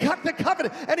 and he cut the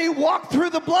covenant, and he walked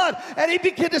through the blood, and he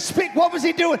began to speak. What was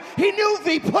he doing? He knew if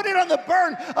he put it on the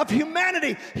burden of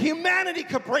humanity, humanity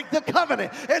could break the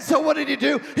covenant. And so what did he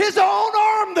do? His own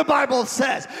arm, the Bible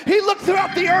says. He looked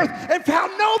throughout the earth and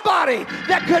found nobody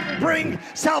that could bring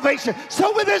salvation.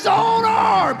 So with his own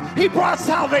arm, he brought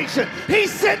salvation. He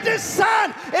sent his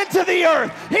son into the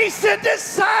earth. He sent his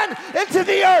son into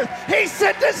the earth. He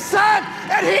sent his son,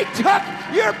 and he took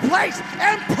your place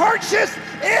and purchased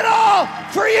it all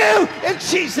for you in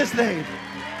Jesus' name.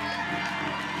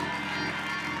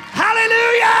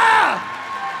 Hallelujah!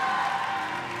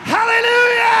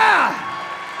 Hallelujah!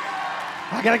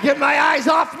 I got to get my eyes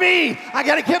off me. I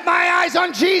got to get my eyes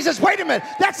on Jesus. Wait a minute.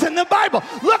 That's in the Bible.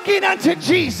 Looking unto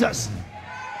Jesus,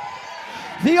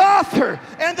 the author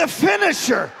and the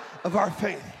finisher of our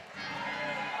faith.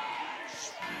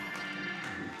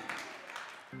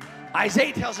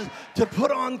 Isaiah tells us to put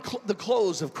on the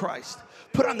clothes of Christ.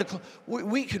 Put on the clothes.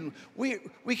 We can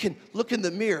look in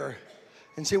the mirror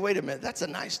and say, wait a minute, that's a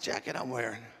nice jacket I'm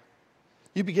wearing.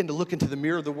 You begin to look into the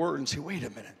mirror of the Word and say, wait a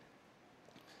minute.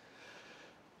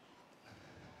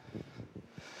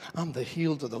 I'm the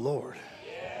healed of the Lord.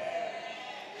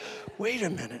 Wait a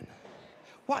minute.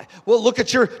 Why? Well, look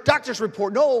at your doctor's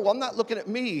report. No, I'm not looking at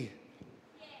me.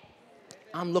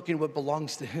 I'm looking at what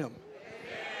belongs to him.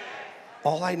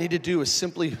 All I need to do is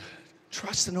simply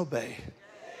trust and obey.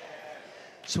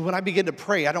 So when I begin to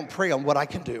pray, I don't pray on what I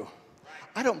can do.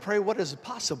 I don't pray what is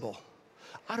possible.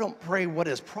 I don't pray what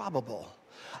is probable.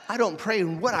 I don't pray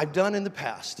what I've done in the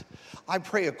past. I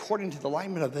pray according to the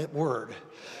alignment of that word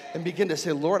and begin to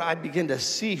say, Lord, I begin to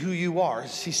see who you are.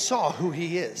 He saw who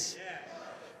he is.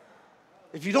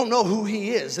 If you don't know who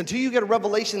he is, until you get a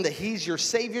revelation that he's your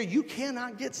Savior, you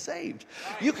cannot get saved.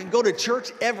 You can go to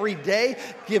church every day,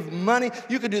 give money,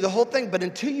 you can do the whole thing, but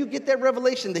until you get that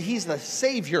revelation that he's the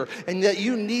Savior and that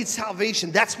you need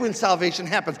salvation, that's when salvation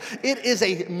happens. It is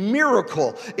a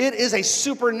miracle. It is a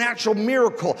supernatural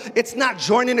miracle. It's not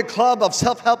joining a club of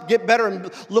self-help, get better and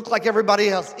look like everybody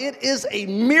else. It is a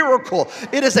miracle.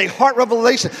 It is a heart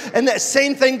revelation. And that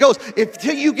same thing goes,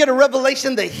 until you get a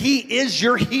revelation that he is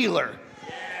your healer.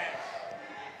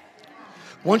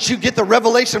 Once you get the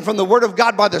revelation from the Word of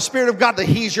God by the Spirit of God that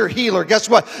he's your healer, guess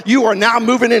what? You are now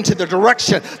moving into the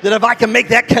direction that if I can make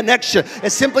that connection,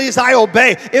 as simply as I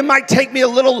obey, it might take me a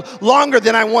little longer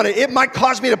than I wanted. It might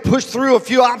cause me to push through a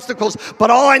few obstacles,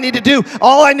 but all I need to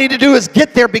do is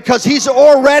get there because he's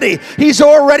already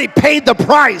paid the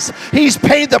price. He's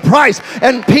paid the price.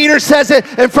 And Peter says it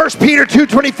in 1 Peter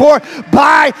 2:24,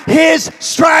 by his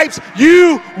stripes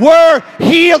you were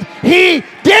healed. He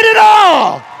did it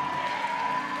all.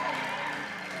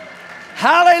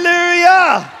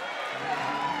 Hallelujah.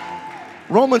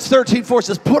 Romans 13:4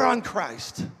 says, put on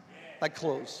Christ like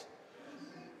clothes.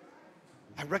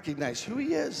 I recognize who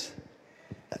he is.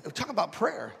 Talk about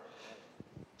prayer.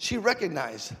 She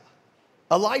recognized.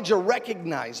 Elijah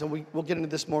recognized, and we'll get into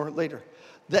this more later,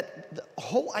 that the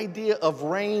whole idea of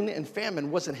rain and famine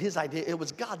wasn't his idea, it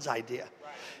was God's idea.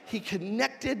 He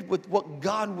connected with what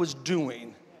God was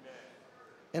doing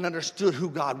and understood who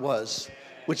God was,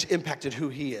 which impacted who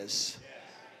he is.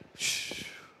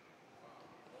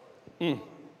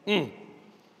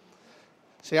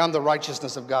 Say, I'm the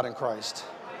righteousness of God in Christ.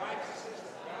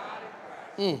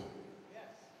 I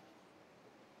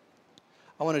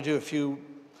want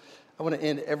to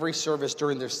end every service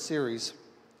during this series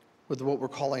with what we're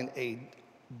calling a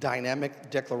dynamic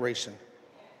declaration.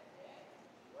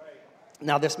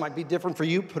 Now, this might be different for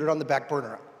you. Put it on the back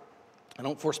burner. I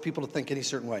don't force people to think any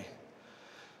certain way.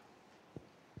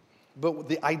 But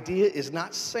the idea is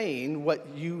not saying what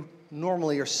you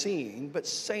normally are seeing, but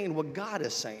saying what God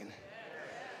is saying.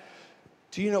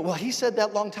 Do you know, well, he said that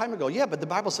a long time ago. Yeah, but the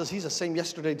Bible says he's the same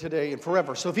yesterday, today, and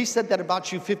forever. So if he said that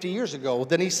about you 50 years ago,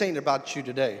 then he's saying it about you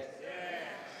today.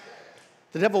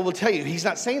 The devil will tell you, he's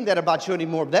not saying that about you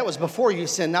anymore. That was before you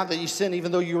sinned. Now that you sin,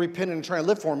 even though you repent and try to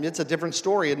live for him, it's a different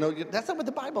story. And no, that's not what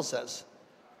the Bible says.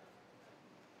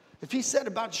 If he said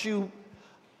about you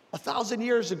 1,000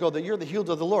 years ago that you're the healed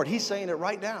of the Lord, he's saying it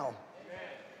right now.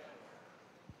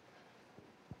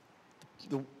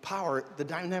 The power, the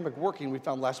dynamic working we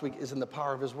found last week is in the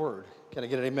power of his word. Can I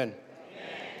get an amen? Amen?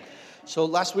 So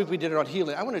last week we did it on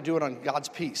healing. I want to do it on God's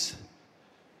peace.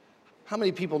 How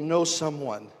many people know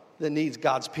someone that needs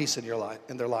God's peace in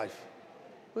their life?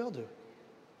 We all do.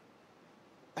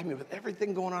 I mean, with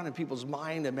everything going on in people's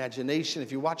mind, imagination,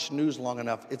 if you watch news long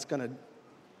enough, it's going to...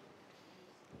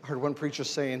 I heard one preacher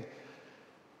saying,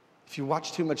 if you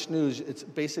watch too much news, it's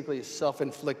basically a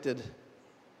self-inflicted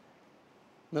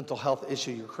mental health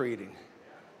issue you're creating.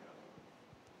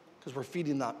 Because we're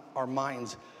feeding our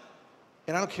minds.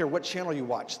 And I don't care what channel you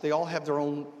watch, they all have their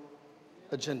own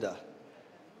agenda.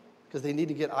 Because they need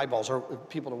to get eyeballs or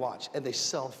people to watch. And they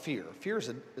sell fear. Fear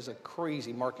is a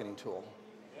crazy marketing tool.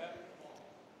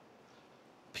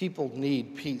 People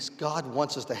need peace. God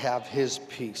wants us to have his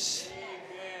peace.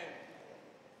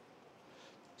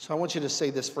 So I want you to say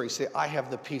this phrase. Say, I have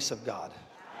the peace of God.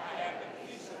 I have the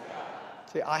peace of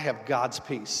God. Say, I have God's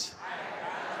peace.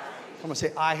 Come on,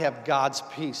 say, I have God's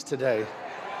peace today.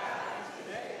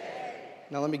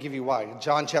 Now let me give you why.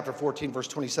 John chapter 14, verse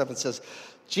 27 says,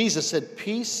 Jesus said,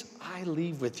 peace I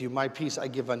leave with you, my peace I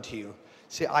give unto you.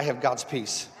 Say, I have God's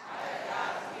peace.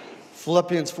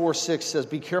 Philippians 4:6 says,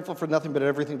 be careful for nothing but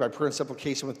everything by prayer and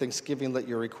supplication with thanksgiving, let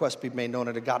your requests be made known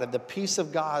unto God. And the peace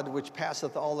of God, which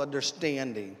passeth all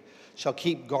understanding, shall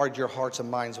keep guard your hearts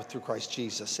and minds through Christ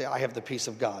Jesus. Say, I have the peace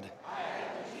of God.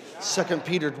 2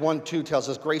 Peter 1:2 tells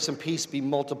us, grace and peace be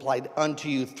multiplied unto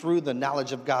you through the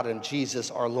knowledge of God and Jesus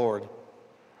our Lord.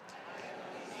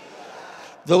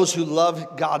 Those who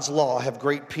love God's law have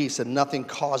great peace, and nothing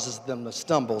causes them to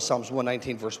stumble. Psalms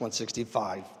 119, verse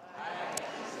 165.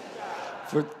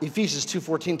 For Ephesians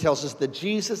 2:14 tells us that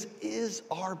Jesus is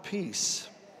our peace.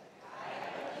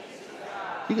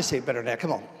 You can say it better than that.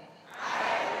 Come on.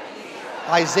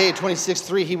 Isaiah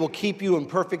 26:3, he will keep you in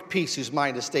perfect peace whose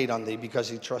mind is stayed on thee because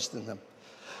he trusts in them.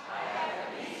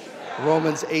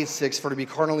 Romans 8:6, for to be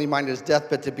carnally minded is death,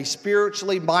 but to be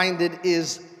spiritually minded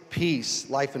is peace,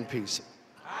 life and peace.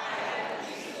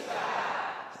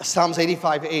 Psalms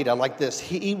 85:8, I like this.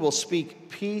 He will speak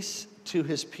peace to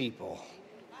his people.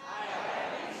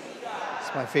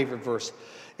 It's my favorite verse.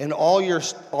 And all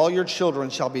your children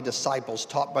shall be disciples,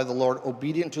 taught by the Lord,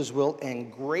 obedient to his will,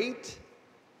 and great,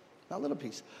 not little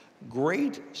peace,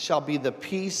 great shall be the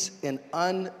peace and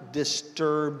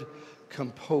undisturbed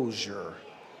composure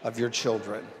of your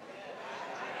children.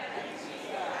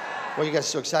 Well, you guys are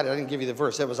so excited. I didn't give you the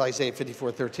verse. That was Isaiah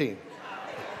 54:13.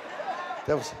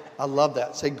 I love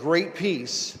that. Say, great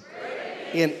peace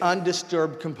in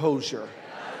undisturbed composure.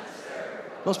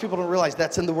 Most people don't realize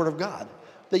that's in the Word of God.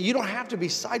 That you don't have to be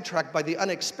sidetracked by the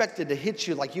unexpected to hit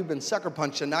you like you've been sucker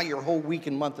punched and now your whole week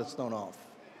and month is thrown off.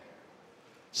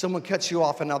 Someone cuts you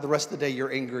off and now the rest of the day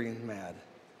you're angry and mad.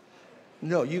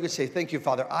 No, you can say, thank you,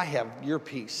 Father, I have your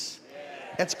peace.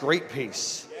 That's great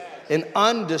peace. An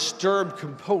undisturbed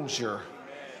composure.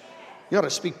 You ought to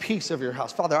speak peace over your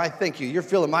house. Father, I thank you. You're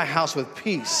filling my house with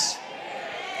peace.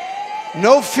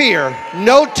 No fear,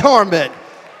 no torment.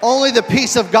 Only the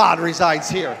peace of God resides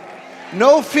here.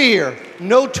 No fear,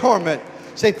 no torment.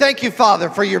 Say, thank you, Father,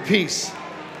 for your peace.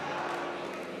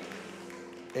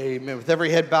 Amen. With every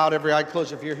head bowed, every eye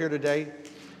closed, if you're here today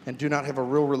and do not have a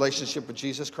real relationship with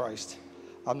Jesus Christ,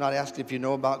 I'm not asking if you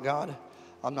know about God.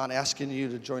 I'm not asking you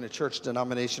to join a church,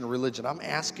 denomination, or religion. I'm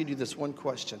asking you this one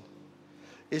question.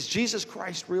 Is Jesus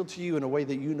Christ real to you in a way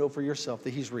that you know for yourself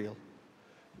that he's real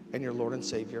and your Lord and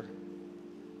Savior?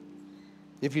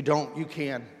 If you don't, you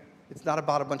can. It's not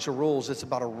about a bunch of rules. It's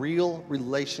about a real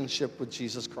relationship with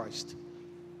Jesus Christ.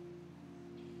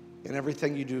 And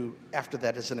everything you do after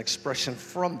that is an expression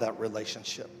from that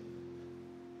relationship,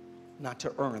 not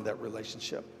to earn that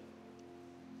relationship.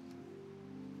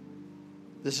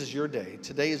 This is your day.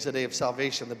 Today is the day of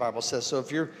salvation, the Bible says. So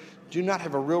if you do not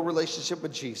have a real relationship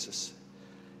with Jesus,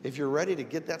 if you're ready to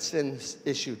get that sin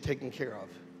issue taken care of,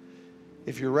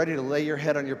 if you're ready to lay your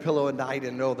head on your pillow at night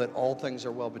and know that all things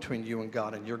are well between you and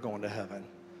God and you're going to heaven,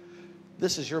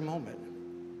 this is your moment.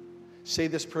 Say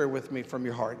this prayer with me from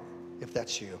your heart, if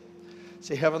that's you.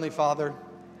 Say, Heavenly Father,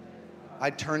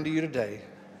 I turn to you today.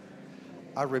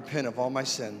 I repent of all my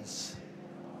sins.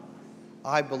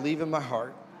 I believe in my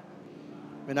heart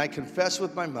and I confess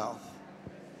with my mouth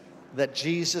that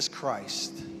Jesus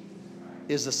Christ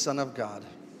is the Son of God,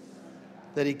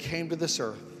 that he came to this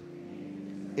earth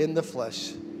in the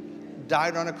flesh,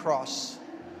 died on a cross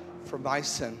for my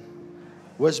sin,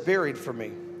 was buried for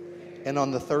me, and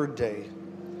on the third day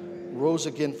rose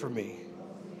again for me.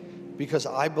 Because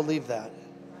I believe that,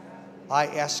 I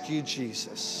ask you,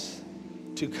 Jesus,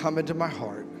 to come into my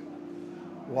heart,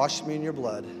 wash me in your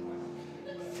blood,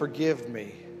 forgive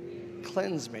me,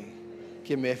 cleanse me,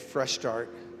 give me a fresh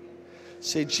start.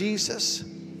 Say, Jesus,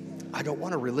 I don't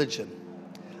want a religion.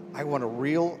 I want a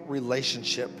real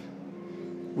relationship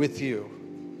with you.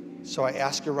 So I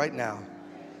ask you right now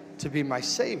to be my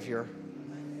Savior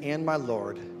and my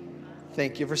Lord.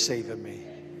 Thank you for saving me.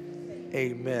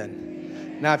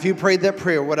 Amen. Now, if you prayed that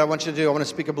prayer, what I want you to do, I want to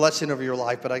speak a blessing over your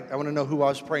life, but I want to know who I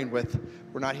was praying with.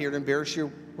 We're not here to embarrass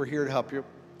you. We're here to help you.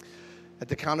 At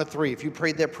the count of 3, if you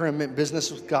prayed that prayer and meant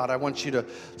business with God, I want you to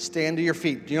stand to your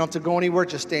feet. You don't have to go anywhere,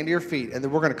 just stand to your feet, and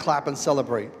then we're going to clap and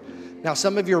celebrate. Now,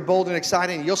 some of you are bold and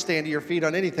excited, and you'll stand to your feet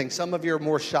on anything. Some of you are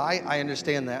more shy. I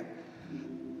understand that.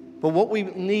 But what we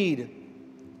need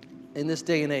in this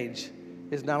day and age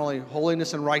is not only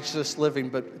holiness and righteous living,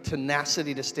 but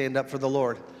tenacity to stand up for the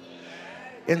Lord.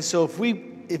 And so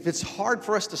if it's hard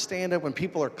for us to stand up when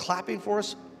people are clapping for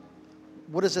us,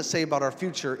 what does it say about our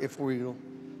future if we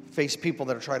face people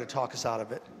that are trying to talk us out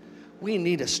of it? We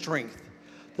need a strength.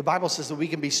 The Bible says that we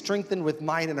can be strengthened with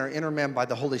might in our inner man by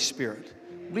the Holy Spirit.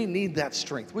 We need that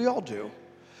strength. We all do.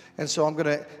 And so I'm going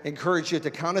to encourage you at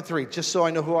the count of 3, just so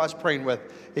I know who I was praying with.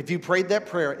 If you prayed that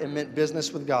prayer and meant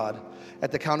business with God,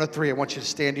 at the count of 3, I want you to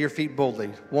stand to your feet boldly.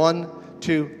 1,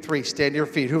 2, 3. Stand to your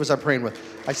feet. Who was I praying with?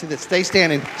 I said that. Stay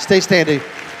standing. Stay standing.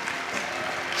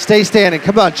 Stay standing.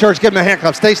 Come on, church. Give me a hand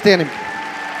clap. Stay standing.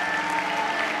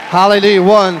 Hallelujah.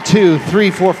 1, 2,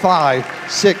 3, 4,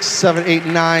 5, 6, 7, 8,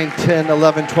 9, 10,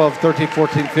 11, 12, 13,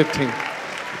 14, 15.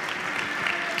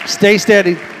 Stay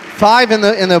standing. 5 in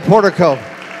the portico.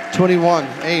 21.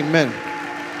 Amen.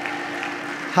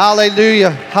 Hallelujah.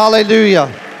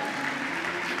 Hallelujah.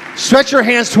 Stretch your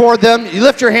hands toward them. You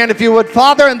lift your hand if you would.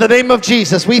 Father, in the name of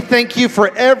Jesus, we thank you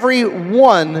for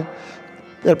everyone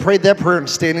that prayed that prayer and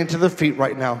standing to their feet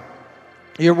right now.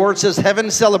 Your word says heaven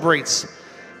celebrates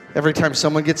every time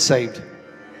someone gets saved.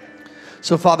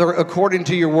 So, Father, according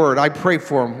to your word, I pray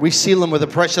for them. We seal them with the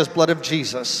precious blood of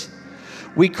Jesus.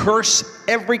 We curse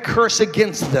every curse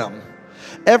against them,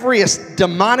 every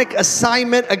demonic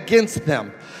assignment against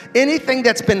them, anything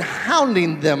that's been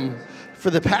hounding them for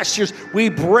the past years. We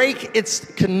break its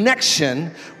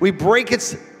connection. We break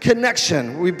its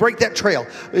connection. We break that trail.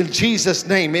 In Jesus'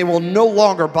 name, it will no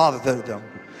longer bother them.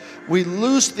 We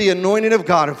loose the anointing of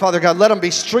God. And Father God, let them be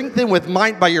strengthened with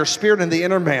might by your Spirit in the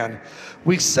inner man.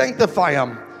 We sanctify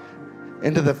them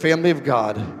into the family of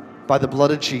God by the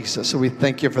blood of Jesus. So we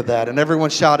thank you for that. And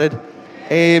everyone shouted,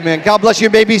 amen. God bless you.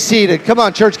 You may be seated. Come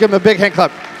on, church, give them a big hand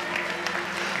clap.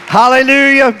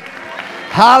 Hallelujah.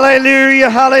 Hallelujah.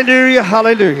 Hallelujah.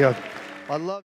 Hallelujah. I love